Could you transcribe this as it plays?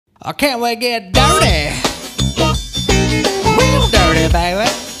I can't wait to get dirty. Real dirty, baby.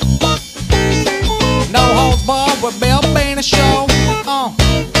 No holds barred with Bill Bean show.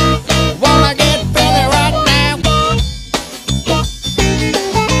 Wanna get filthy right now.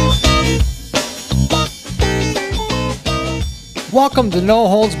 Welcome to No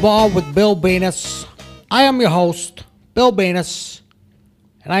Holds Barred with Bill Venus. I am your host, Bill Venus,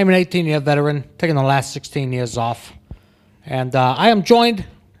 and I am an 18-year veteran, taking the last 16 years off. And I am joined,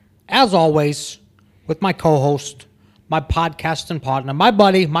 as always, with my co-host, my podcasting partner, my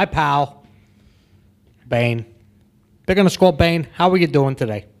buddy, my pal, Bane. Big on the score, Bane. How are you doing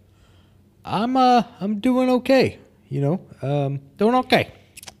today? I'm doing okay. Doing okay.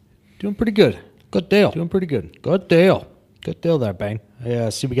 Doing pretty good. Good deal. Doing pretty good. Good deal. Good deal there, Bane. Yeah.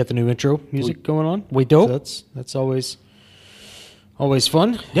 See, we got the new intro music going on. We do. So that's always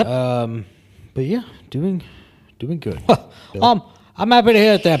fun. Yep. But yeah, doing good. I'm happy to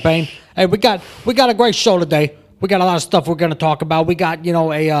hear it there, Bane. Hey, we got a great show today. We got a lot of stuff we're going to talk about. We got,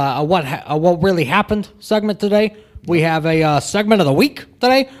 a what really happened segment today. We have a segment of the week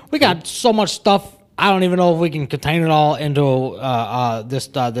today. We got so much stuff. I don't even know if we can contain it all into this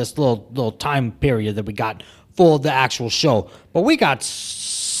little time period that we got for the actual show. But we got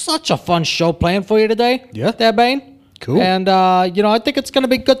such a fun show planned for you today. Yeah. There, Bane. Cool. And, I think it's going to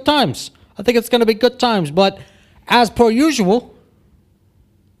be good times. But as per usual,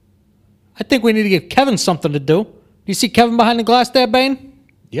 I think we need to give Kevin something to do. You see Kevin behind the glass there, Bane?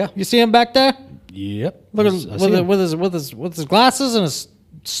 Yeah. You see him back there? Yep. Look at with his glasses and his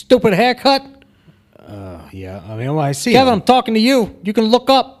stupid haircut. Yeah. I mean, when I see Kevin, him, I'm talking to you. You can look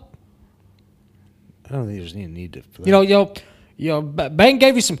up. I don't think there's any need to. For that. Bane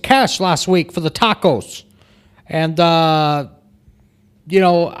gave you some cash last week for the tacos, and I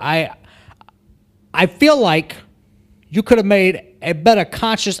feel like you could have made a better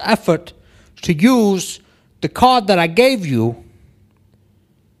conscious effort to use the card that I gave you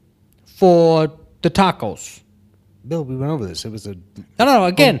for the tacos. Bill, we went over this. It was a No.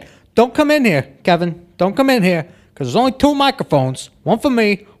 Again, don't come in here, Kevin. Don't come in here because there's only two microphones. One for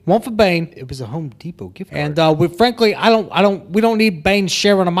me, one for Bane. It was a Home Depot gift card. And we don't need Bane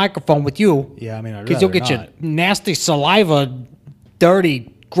sharing a microphone with you. Yeah, I mean, because you'll get your nasty saliva,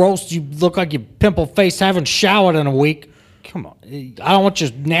 dirty, gross. You look like your pimple face haven't showered in a week. Come on, I don't want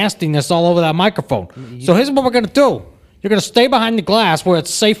your nastiness all over that microphone. Yeah. So here's what we're gonna do. You're gonna stay behind the glass where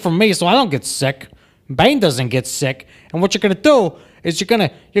it's safe for me, so I don't get sick. Bane doesn't get sick. And what you're gonna do is you're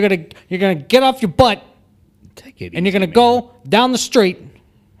gonna get off your butt. Take it and you're easy, going to go down the street,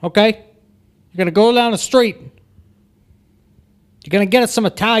 okay? You're going to go down the street. You're going to get us some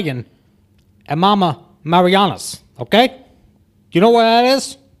Italian at Mama Mariana's, okay? Do you know where that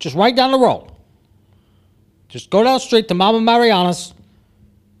is? Just right down the road. Just go down the street to Mama Mariana's,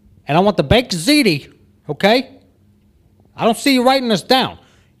 and I want the baked ziti, okay? I don't see you writing this down.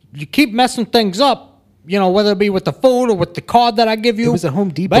 You keep messing things up, whether it be with the food or with the card that I give you. It was a Home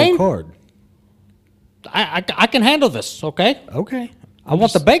Depot Bane? card. I can handle this, okay? Okay. I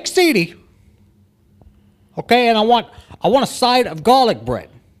want the baked ziti, okay, and I want a side of garlic bread,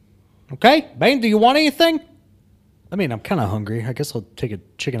 okay? Bane, do you want anything? I mean, I'm kind of hungry. I guess I'll take a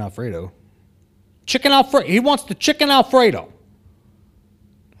chicken Alfredo. Chicken Alfredo. He wants the chicken Alfredo,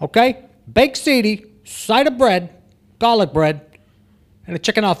 okay? Baked ziti, side of bread, garlic bread, and a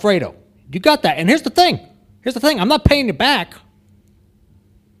chicken Alfredo. You got that. And here's the thing. I'm not paying you back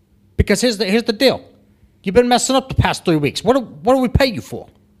because here's the deal. You've been messing up the past 3 weeks. What do we pay you for?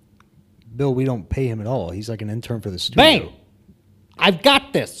 Bill, we don't pay him at all. He's like an intern for the studio. Bane, I've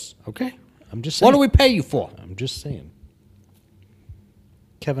got this. Okay. I'm just saying. What do we pay you for? I'm just saying.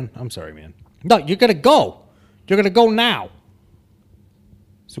 Kevin, I'm sorry, man. No, you're going to go. You're going to go now.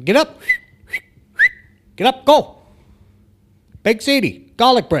 So get up. Get up, go. Baked ziti,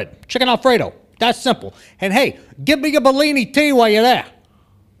 garlic bread, chicken Alfredo. That's simple. And hey, give me a Bellini tea while you're there.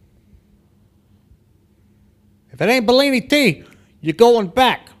 If it ain't Bellini tea, you're going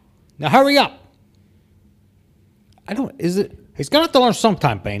back. Now hurry up. Is it? He's going to have to learn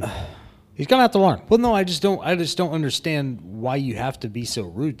sometime, Bane. He's going to have to learn. Well, no, I just don't understand why you have to be so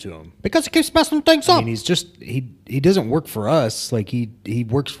rude to him. Because he keeps messing things up. I mean, he doesn't work for us. Like, he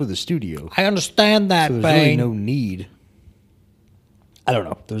works for the studio. I understand that, so there's Bane. really no need. I don't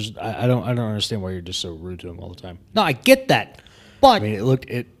know. I don't understand why you're just so rude to him all the time. No, I get that. But I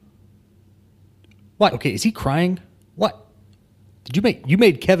mean, What? Okay, is he crying? What? You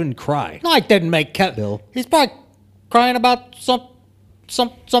made Kevin cry? No, I didn't make Kevin. Bill. He's probably crying about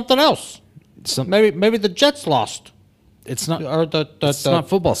something else. Maybe the Jets lost. It's not. Or It's not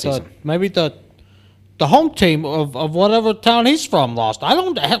football season. Maybe the the home team of whatever town he's from lost. I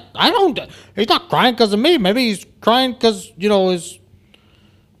don't. He's not crying because of me. Maybe he's crying because his.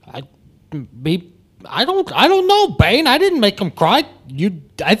 I don't know, Bane. I didn't make him cry.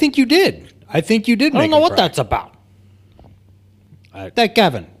 I think you did. I think you did. I don't know what that's about. Hey,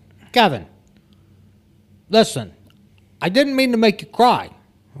 Kevin, listen. I didn't mean to make you cry.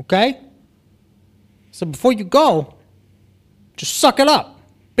 Okay. So before you go, just suck it up.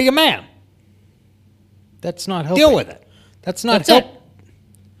 Be a man. That's not helping. Deal with it. That's not That's help. it.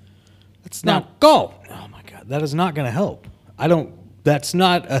 That's Now not. go. Oh my God, that is not going to help. I don't. That's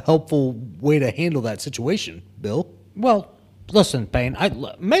not a helpful way to handle that situation, Bill. Well, listen, Bane.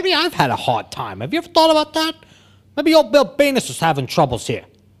 Maybe I've had a hard time. Have you ever thought about that? Maybe old Bill Banus is having troubles here.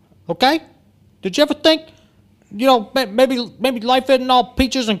 Okay? Did you ever think, maybe life isn't all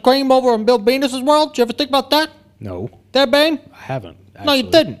peaches and cream over in Bill Banus's world? Did you ever think about that? No, There, Bane? I haven't. No, you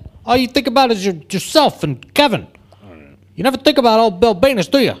actually. didn't. All you think about is yourself and Kevin. You never think about old Bill Banus,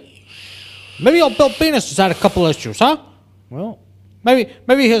 do you? Maybe old Bill Banus has had a couple issues, huh? Well,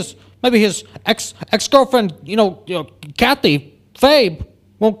 Maybe his ex-girlfriend, Kathy Fabe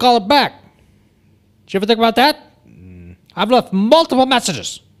won't call it back. Did you ever think about that? I've left multiple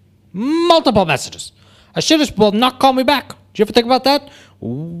messages. She just will not call me back. Did you ever think about that?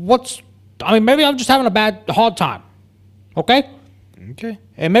 Maybe I'm just having a hard time. Okay? okay.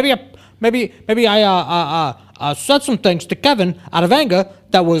 And maybe I said some things to Kevin out of anger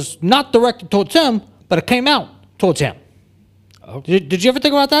that was not directed towards him, but it came out towards him. Oh. Did you ever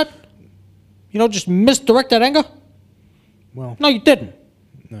think about that? Just misdirect that anger? Well, No, you didn't.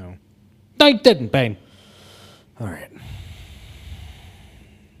 no. No, you didn't, Bane. All right.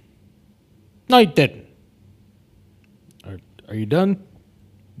 No, you didn't. Are you done,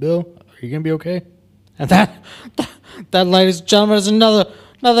 Bill? Are you gonna be okay? And that, ladies and gentlemen, is another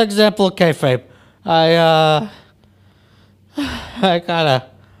example of kayfabe. I got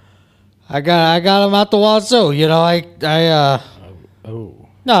him out the wazoo. Oh,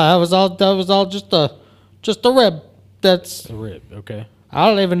 No, that was all just a rib. That's the rib. Okay. I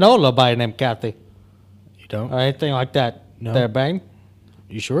don't even know nobody named Kathy You don't? or anything like that. No. There, Bane.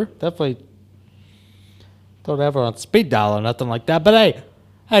 You sure? Definitely don't have her on speed dial or nothing like that. But hey,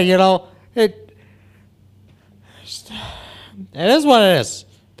 it is what it is.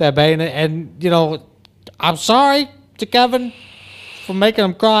 There, Bane, and I'm sorry to Kevin for making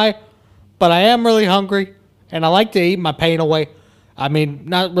him cry, but I am really hungry and I like to eat my pain away. I mean,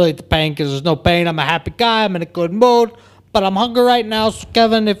 not really the pain because there's no pain. I'm a happy guy. I'm in a good mood, but I'm hungry right now. So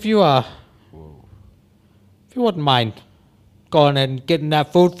Kevin, if you wouldn't mind going and getting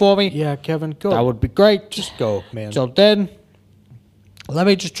that food for me, Yeah, Kevin, go. that would be great. just go, man. So then, let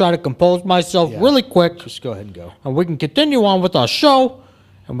me just try to compose myself really quick, Just go ahead and go. and we can continue on with our show,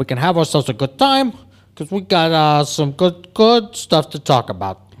 and we can have ourselves a good time, because we got some good stuff to talk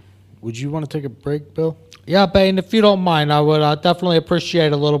about. Would you want to take a break, Bill? Yeah, Bane, if you don't mind, I would definitely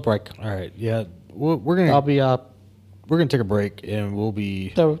appreciate a little break. All right. Yeah, we're gonna I'll be we're gonna take a break, and we'll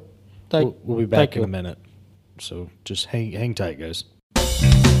be we'll be back in a minute. So just hang tight, guys.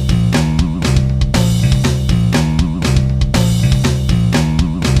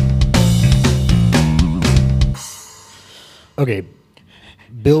 Okay,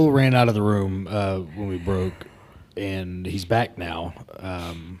 Bill ran out of the room when we broke, and he's back now.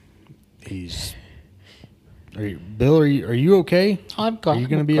 Bill? Are you okay? I'm good. Are you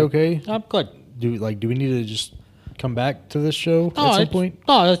gonna be okay? I'm good. Do we need to just come back to this show at some point?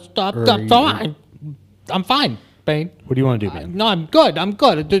 No, Or are you- fine. I'm fine, Bane. What do you want to do, man? No, I'm good.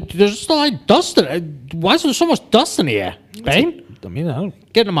 There's still like dust in it. Why is there so much dust in the air, Bane? I mean, I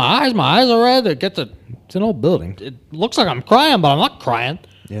don't. Getting in my eyes. My eyes are red. It's an old building. It looks like I'm crying, but I'm not crying.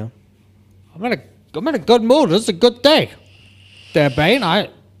 Yeah. I'm in a good mood. This is a good day. There, Bane.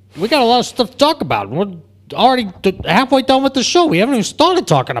 We got a lot of stuff to talk about. We're already halfway done with the show. We haven't even started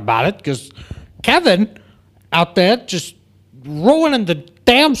talking about it because Kevin out there just ruining the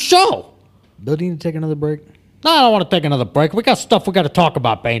damn show. Bill, do you need to take another break? No, I don't want to take another break. We got stuff we got to talk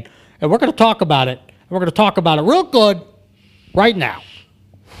about, Bane. And we're going to talk about it. And we're going to talk about it real good right now.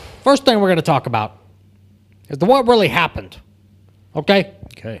 First thing we're going to talk about is what really happened. Okay?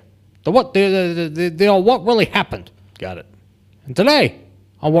 Okay. What really happened. Got it. And today,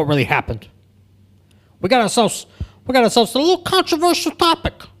 on what really happened, we got ourselves a little controversial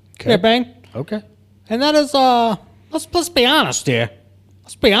topic. Okay. Here, Bane. Okay. And that is let's be honest here.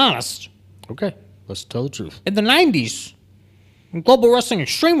 Let's be honest. Okay. Let's tell the truth. In the 90s, when Global Wrestling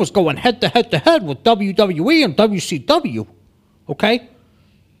Extreme was going head to head with WWE and WCW, okay?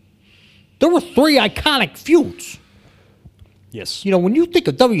 There were 3 iconic feuds. Yes. When you think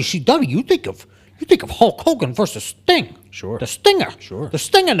of WCW, you think of you think of Hulk Hogan versus Sting. Sure. The Stinger. Sure. The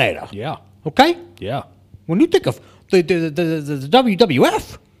Stinginator. Yeah. Okay? Yeah. When you think of the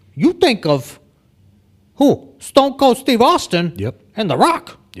WWF, you think of who? Stone Cold Steve Austin. Yep. And The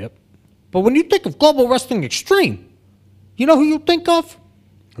Rock. Yep. But when you think of Global Wrestling Extreme, you know who you think of?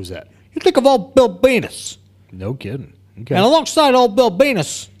 Who's that? You think of old Bill Venus. No kidding. Okay. And alongside old Bill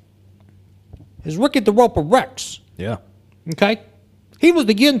Venus is Ricky the Roper Rex. Yeah. Okay? He was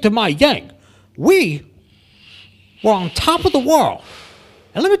the yin to my yang. We were on top of the world.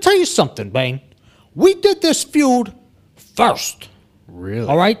 And let me tell you something, Bane. We did this feud first. Really?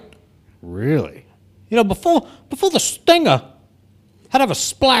 All right? Really? You know, before the Stinger had ever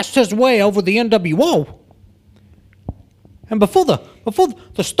splashed his way over the NWO, and before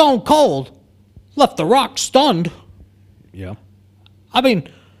the Stone Cold left The Rock stunned, Yeah. I mean,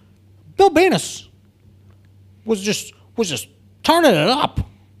 Bill Venus was just turning it up,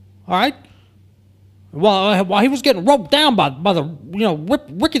 all right? While he was getting roped down by the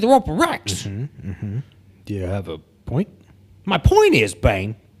Ricky the Roper Rex. Do you have a point? My point is,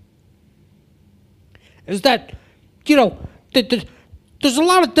 Bane, is that there's a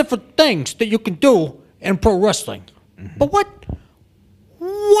lot of different things that you can do in pro wrestling, but what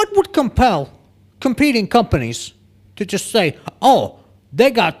would compel competing companies to just say, oh, they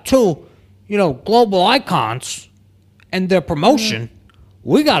got two, global icons and their promotion,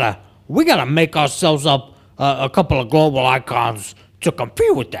 we gotta make ourselves up a couple of global icons to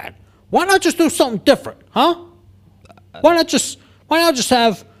compete with that. Why not just do something different, huh? Why not just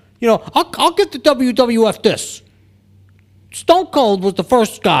have, I'll get the WWF this. Stone Cold was the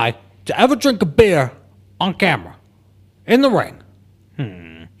first guy to ever drink a beer on camera, in the ring.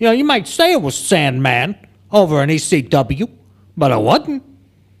 You might say it was Sandman over in ECW, but it wasn't.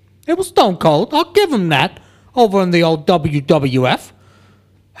 It was Stone Cold. I'll give him that over in the old WWF,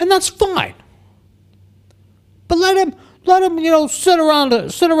 and that's fine. But let him, sit around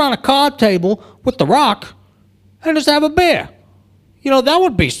a card table with The Rock and just have a beer. That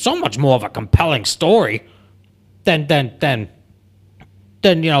would be so much more of a compelling story than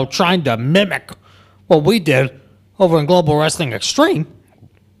trying to mimic what we did over in Global Wrestling Extreme.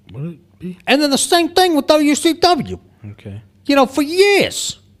 Would it be? And then the same thing with WCW. Okay. For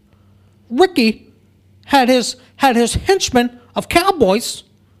years, Ricky had his henchmen of cowboys,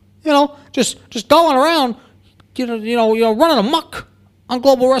 just going around, running amok on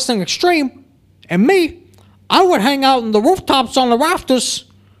Global Wrestling Extreme, and me, I would hang out in the rooftops on the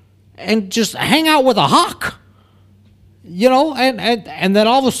rafters and just hang out with a hawk, and then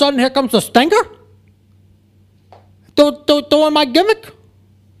all of a sudden here comes the Stinger doing my gimmick.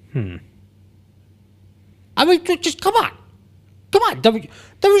 I mean, just come on.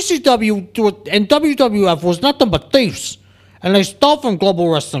 WCW and WWF was nothing but thieves, and they stole from Global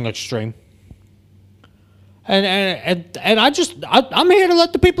Wrestling Extreme. And I'm here to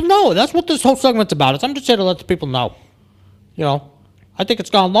let the people know. That's what this whole segment's about. I'm just here to let the people know. I think it's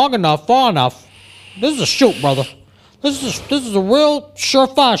gone long enough, far enough. This is a shoot, brother. This is a real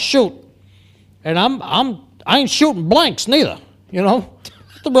surefire shoot, and I ain't shooting blanks neither.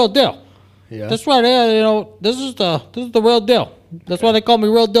 It's the real deal. Yeah. That's right there. This is the real deal. That's why they call me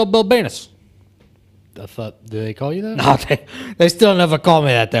Real Deal Bill Venus. I thought, did they call you that? No, they still never call me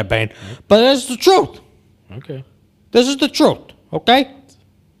that there, Bane. But this is the truth. Okay. This is the truth, okay?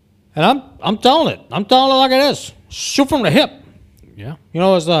 And I'm telling it. I'm telling it like it is. Shoot from the hip. Yeah.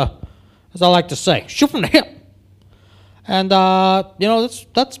 As I like to say, shoot from the hip. And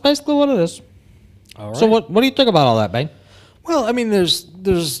that's basically what it is. All right. So what do you think about all that, Bane? Well, I mean, there's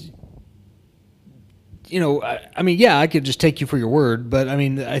yeah, I could just take you for your word, but I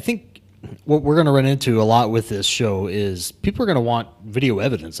mean, I think what we're going to run into a lot with this show is people are going to want video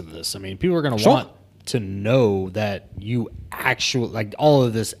evidence of this. I mean, people are going to want to know that you actually, like, all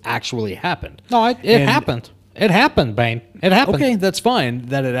of this actually happened. No, it happened. It happened, Bane. It happened. Okay, that's fine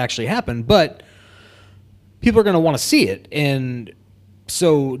that it actually happened, but people are going to want to see it. And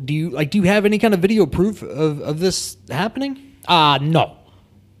so do you have any kind of video proof of this happening? No.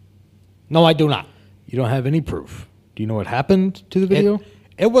 No, I do not. You don't have any proof. Do you know what happened to the video?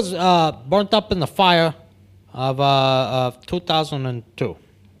 It was burnt up in the fire of 2002,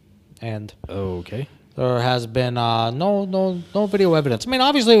 and okay. there has been no video evidence. I mean,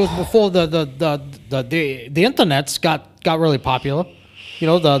 obviously, it was before the internets got really popular.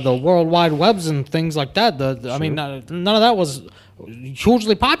 The World Wide Webs and things like that. I mean, none of that was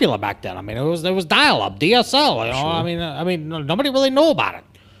hugely popular back then. I mean, it was dial-up, DSL. I mean, nobody really knew about it.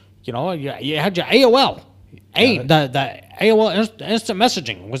 You had your AOL. the AOL instant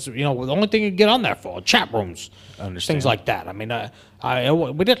messaging was, the only thing you get on there for chat rooms, things like that. I mean,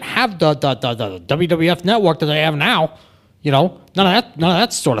 we didn't have the WWF network that they have now. None of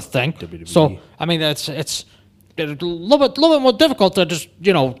that sort of thing. WWE. So I mean, it's a little bit more difficult to just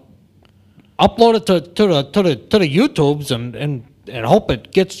upload it to the YouTubes and hope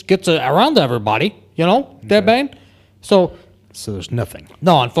it gets around to everybody. There, Bane. So there's nothing.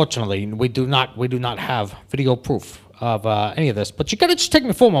 No, unfortunately, we do not have video proof of any of this. But you gotta just take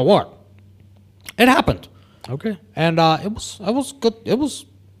me for my word. It happened. Okay. And it was good. It was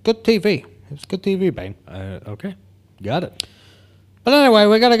good TV. It was good TV, Bane. Okay. Got it. But anyway,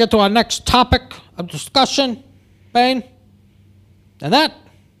 we gotta get to our next topic of discussion, Bane. And that,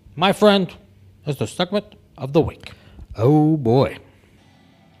 my friend, is the segment of the week. Oh boy.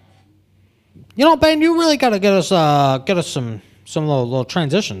 Bane, you really gotta get us some little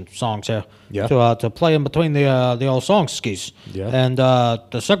transition songs here. Yeah. To play in between the old song skis. Yeah. And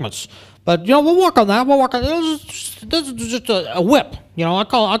the segments. But we'll work on that. This is just a whip. I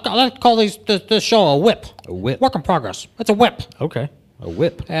call this show a whip. A whip. Work in progress. It's a whip. Okay. A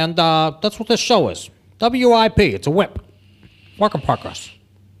whip. And that's what this show is. WIP. It's a whip. Work in progress.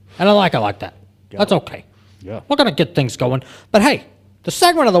 And I like it like that. That's okay. Yeah. We're gonna get things going. But hey, the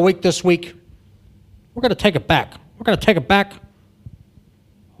segment of the week this week, we're gonna take it back. We're gonna take it back.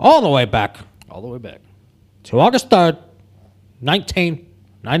 All the way back. All the way back. To August 3rd,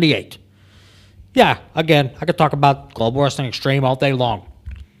 1998. Yeah, again, I could talk about Global Wrestling Extreme all day long.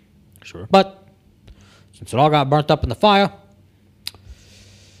 Sure. But since it all got burnt up in the fire,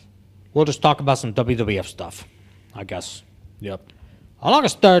 we'll just talk about some WWF stuff, I guess. Yep. On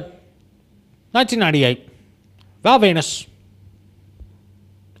August 3rd, 1998, Val Venus,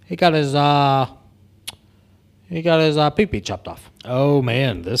 he got his pee-pee chopped off. Oh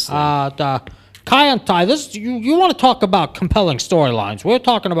man, this thing. Kai and Tai, this you want to talk about compelling storylines. We're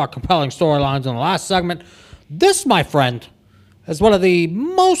talking about compelling storylines in the last segment. This, my friend, is one of the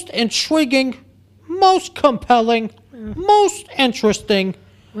most intriguing, most compelling, most interesting.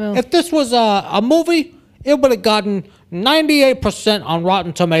 Well, if this was a movie, it would have gotten 98% on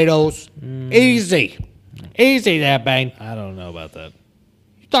Rotten Tomatoes. Easy there, Bane. I don't know about that.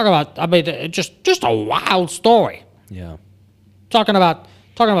 You talk about, just a wild story. Yeah. Talking about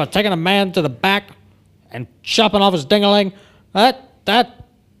taking a man to the back and chopping off his ding-a-ling. That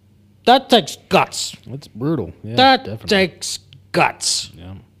takes guts. It's brutal. Yeah, That definitely. takes guts.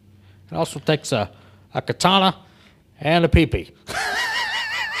 Yeah. It also takes a katana and a pee-pee.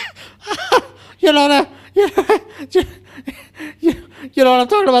 You know that? You know what I'm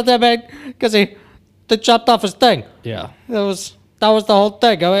talking about there, man? Because they chopped off his thing. Yeah. That was the whole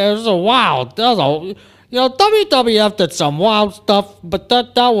thing. I mean, it was a wild. WWF did some wild stuff, but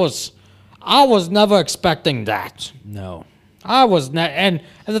I was never expecting that. No. I was not, and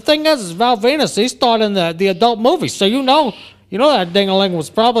the thing is Val Venus, he starred in the adult movie, so that ding-a-ling was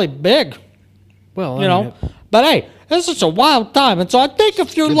probably big. Well, But hey, it's such a wild time, and so I think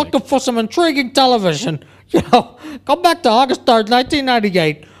if you're looking for some intriguing television, go back to August 3rd,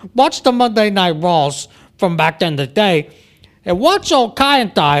 1998, watch the Monday Night Raws from back in the day, and watch old Kai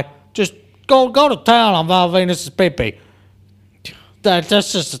and Tai just go to town on Val Venus' pee-pee. That's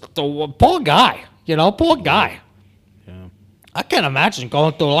just the poor guy, poor guy. Yeah. I can't imagine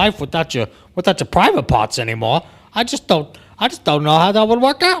going through life without your private parts anymore. I just don't know how that would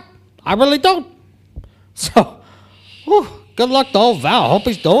work out. I really don't. So, good luck to old Val. Hope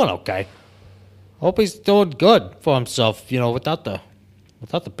he's doing okay. Hope he's doing good for himself. Without the.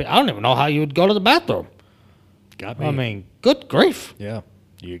 I don't even know how you would go to the bathroom. Got me. I mean, good grief. Yeah.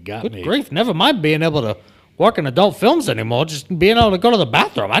 You got Good me. grief. Never mind being able to work in adult films anymore. Just being able to go to the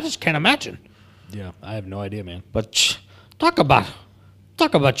bathroom. I just can't imagine. Yeah. I have no idea, man. But talk about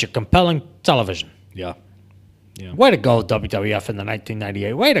your compelling television. Yeah. Yeah. Way to go, WWF in the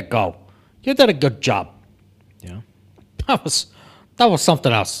 1998. Way to go. You did a good job. Yeah. That was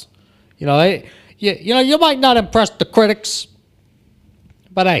something else. You might not impress the critics,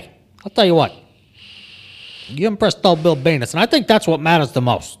 but hey, I'll tell you what. You impressed old Bill Venus, and I think that's what matters the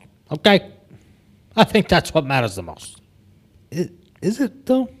most. Okay? I think that's what matters the most. Is it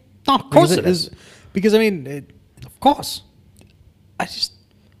though? No, of course it is. Because I mean, Of course. I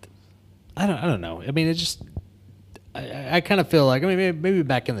don't know. I mean, it just. I kind of feel like maybe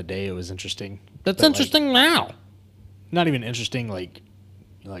back in the day it was interesting. That's but, interesting now. Not even interesting. Like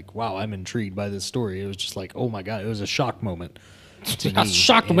wow, I'm intrigued by this story. It was just like, oh my god, it was a shock moment. That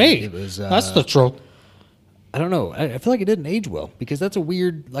shocked me. It was. That's the truth. I don't know. I feel like it didn't age well because that's a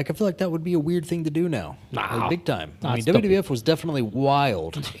weird. Like I feel like that would be a weird thing to do now. Nah. Like, big time. Nah, I mean, it's stupid. WWF was definitely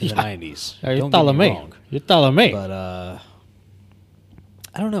wild in the '90s. You're Don't telling get me me. wrong. You're telling me. But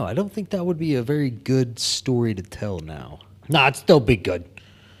I don't know. I don't think that would be a very good story to tell now. Nah, it'd still be good.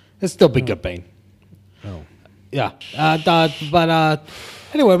 It'd still be good, Bane. No. Yeah. But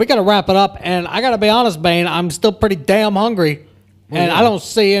anyway, we got to wrap it up. And I got to be honest, Bane, I'm still pretty damn hungry. Well, and yeah. I don't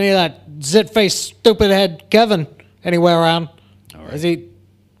see any of that zit-faced, stupid head Kevin anywhere around. All right. Is he?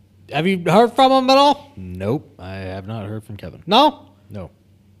 Have you heard from him at all? Nope. I have not heard from Kevin. No? No.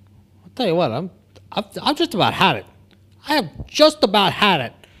 I'll tell you what, I've just about had it. I have just about had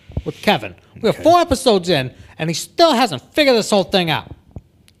it with Kevin. We have 4 episodes in, and he still hasn't figured this whole thing out.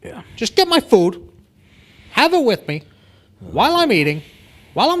 Yeah. Just get my food, have it with me while I'm eating,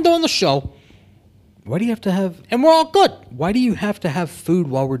 while I'm doing the show, Why do you have to have? and we're all good. Why do you have to have food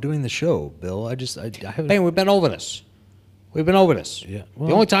while we're doing the show, Bill? I haven't. Bang, we've been over this. We've been over this. Yeah, The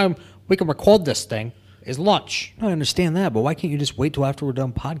well- only time we can record this thing is lunch. No, I understand that, but why can't you just wait till after we're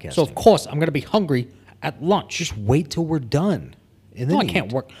done podcasting? So of course I'm going to be hungry at lunch. just wait till we're done, and then No, I can't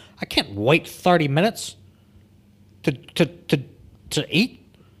eat. work. I can't wait 30 minutes to eat.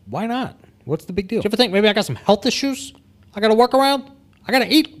 Why not? What's the big deal? Do you ever think maybe I got some health issues I got to work around? I got to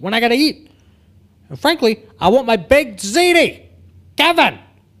eat when I got to eat. And frankly, I want my big ziti. Kevin,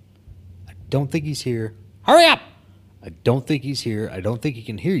 Don't think he's here. hurry up. I don't think he's here. I don't think he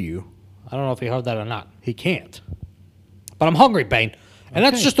can hear you. I don't know if he heard that or not. He can't. But I'm hungry, Bane. And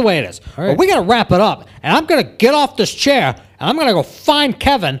that's Okay. just the way it is. All right. But we got to wrap it up. And I'm going to get off this chair, and I'm going to go find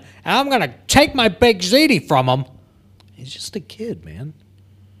Kevin, and I'm going to take my big ziti from him. He's just a kid, man.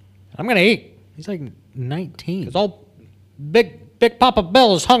 I'm going to eat. He's like 19. Because old Big Papa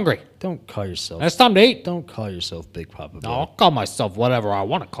Bill is hungry. Don't call yourself. And it's time to eat. Don't call yourself Big Papa Bill. No, I'll call myself whatever I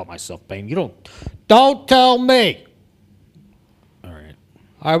want to call myself, Bane. You don't tell me. All right.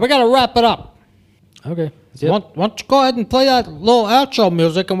 All right, we got to wrap it up. Okay. Why don't you go ahead and play that little outro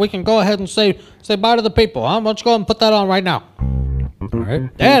music, and we can go ahead and say bye to the people, huh? Why don't you go ahead and put that on right now? All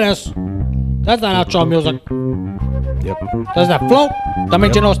right. There it is. That's that outro music. Yep. Does that float? That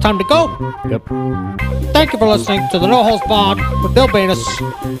means you know it's time to go. Yep. Thank you for listening to the No Host Pod with Bill Banus.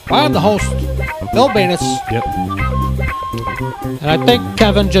 I'm the host, Bill Banus, Yep. and I think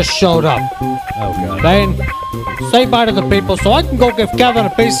Kevin just showed up. Oh God. Bane, say bye to the people so I can go give Kevin a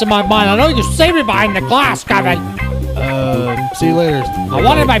piece of my mind. I know you see me behind the glass, Kevin. See you later. I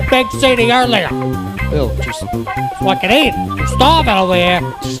wanted my big CD earlier Bill. Just so I can eat. I'm starving over here.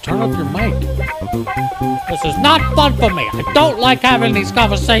 turn off your mic. This is not fun for me. I don't like having these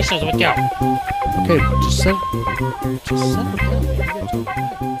conversations with you. Okay. Just settle down, man. You gotta talk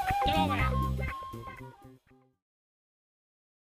back.